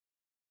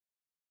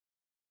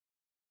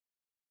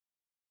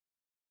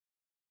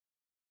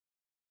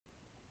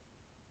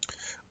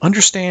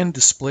Understand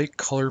display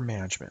color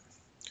management.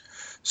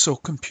 So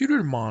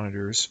computer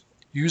monitors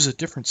use a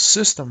different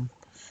system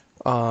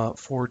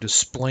for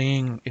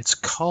displaying its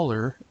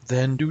color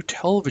than do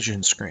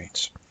television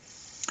screens.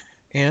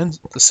 And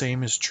the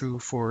same is true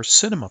for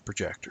cinema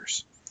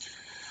projectors.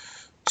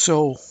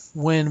 So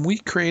when we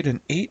create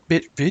an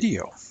 8-bit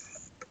video,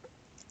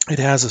 it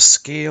has a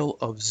scale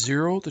of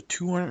 0 to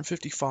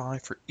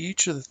 255 for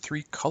each of the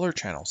 3 color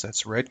channels.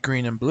 That's red,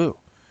 green, and blue.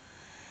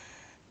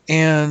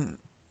 And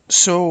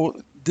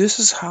so this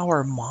is how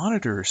our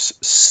monitors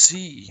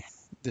see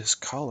this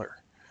color.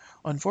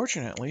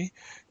 Unfortunately,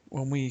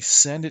 when we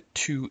send it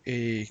to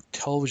a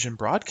television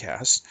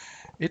broadcast,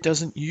 it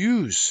doesn't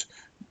use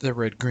the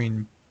red,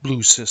 green,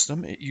 blue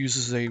system. It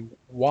uses a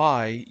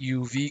Y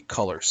UV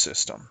color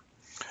system.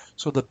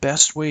 So the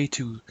best way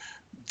to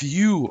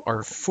view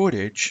our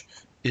footage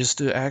is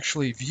to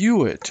actually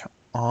view it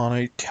on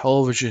a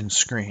television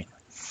screen.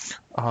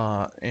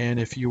 And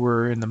if you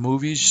were in the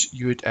movies,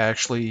 you would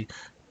actually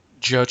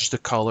judge the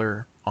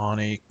color on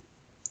a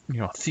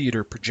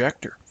theater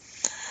projector.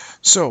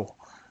 So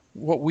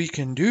what we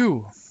can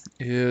do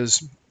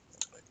is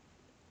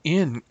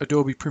in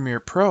Adobe Premiere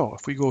Pro,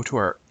 if we go to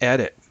our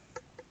edit,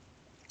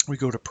 we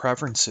go to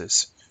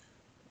preferences,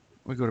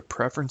 we go to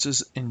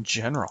preferences in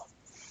general.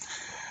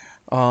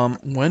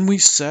 When we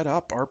set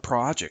up our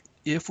project,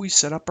 if we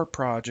set up our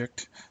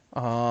project,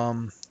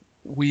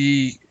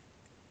 we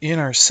in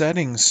our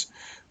settings,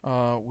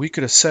 we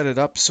could have set it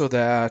up so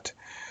that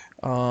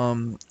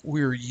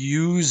we're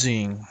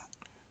using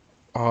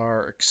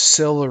our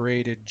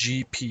accelerated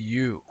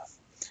GPU.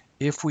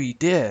 If we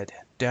did,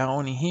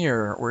 down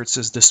here where it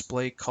says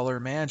display color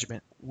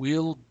management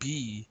will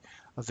be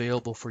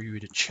available for you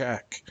to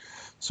check.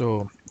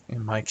 So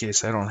in my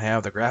case, I don't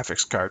have the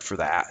graphics card for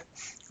that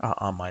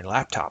on my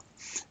laptop,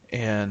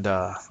 and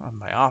on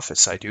my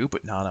office I do,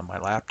 but not on my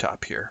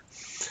laptop here.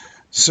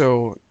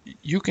 So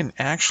you can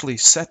actually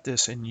set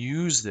this and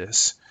use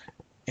this,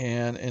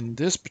 and in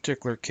this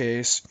particular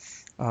case,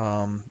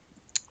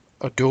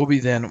 Adobe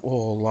then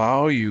will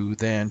allow you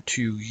then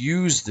to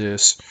use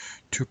this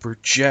to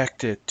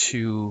project it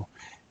to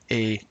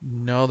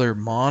another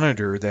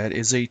monitor that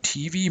is a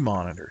TV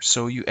monitor.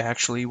 So you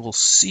actually will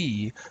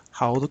see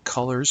how the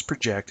color is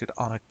projected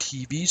on a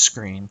TV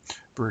screen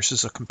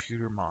versus a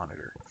computer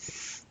monitor.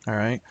 All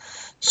right,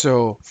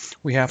 so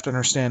we have to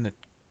understand that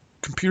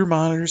computer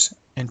monitors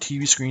and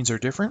TV screens are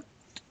different,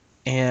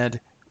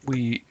 and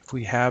if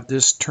we have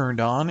this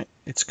turned on,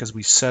 it's because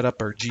we set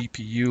up our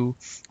GPU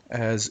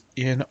as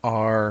in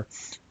our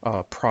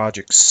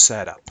project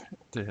setup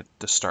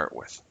to start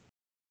with.